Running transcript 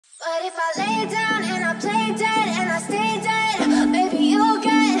But if I lay down and I play dead and I stay dead, maybe you'll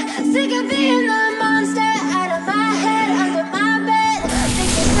get sick of being the monster out of my head, under my bed,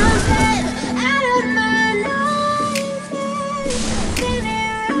 thinking something out of my nightmares. See me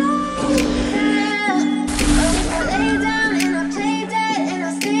right there. But if I lay down and I play dead and I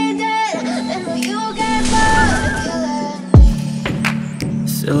stay dead, then will you get bored of killing me?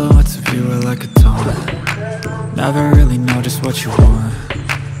 Silhouettes of you are like a taunt. Never really know just what you want.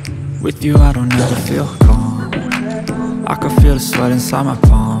 With you I don't ever feel calm. I can feel the sweat inside my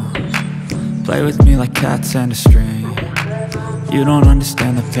palms. Play with me like cats and a string. You don't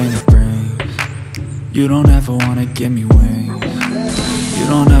understand the pain it brings. You don't ever wanna give me wings. You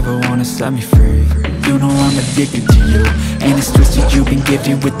don't ever wanna set me free. You know I'm addicted to you, and it's twisted you've been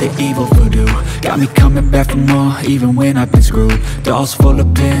gifted with the evil voodoo. Got me coming back for more, even when I've been screwed. Dolls full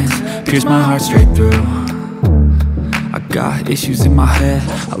of pins, pierce my heart straight through. I got issues in my head,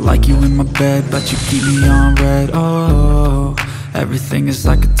 I like you in my bed, but you keep me on red. Oh, everything is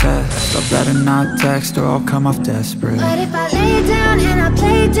like a test. I better not text or I'll come off desperate. But if I lay down and I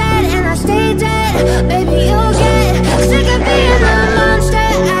play dead and I stay dead, baby you'll get sick of being the monster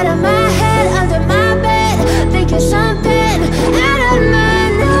out of my head, under my bed, thinking something out of my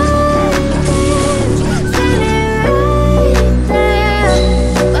nightmares. See me right there.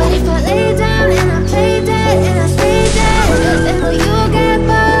 But if I lay down and I play dead and I stay dead, then will you get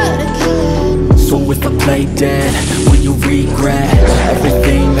bored of killing me? So if I play dead, will you regret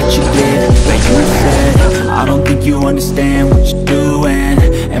everything that you did, that you said? I don't think you understand what you're doing,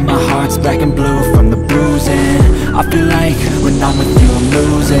 and my heart's black and blue from the bruising. I feel like when I'm with you I'm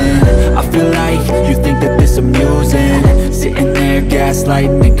losing. I feel like you think that this amusing, sitting there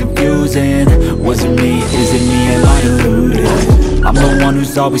gaslighting and confusing. Was it me, is it me, am I deluded? I'm the one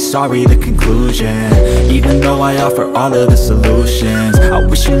who's always sorry, the conclusion, even though I offer all of the solutions. I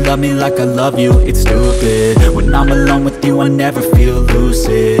wish you loved me like I love you, it's stupid. When I'm alone with you I never feel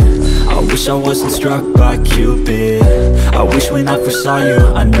lucid. I wish I wasn't struck by Cupid. I wish when I first saw you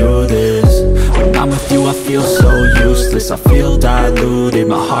I knew this. When I'm with you I feel so useless, I feel diluted,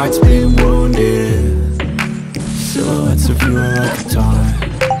 my heart's been wounded. Silhouettes of you are like a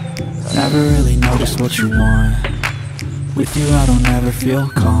taunt. Never really notice what you want. With you I don't ever feel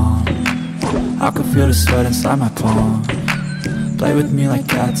calm. I can feel the sweat inside my palm. Play with me like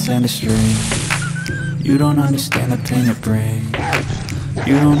cats and a string. You don't understand the pain it brings.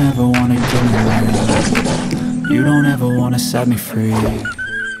 You don't ever wanna give me wings. You don't ever wanna set me free.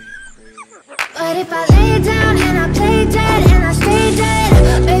 But if I lay down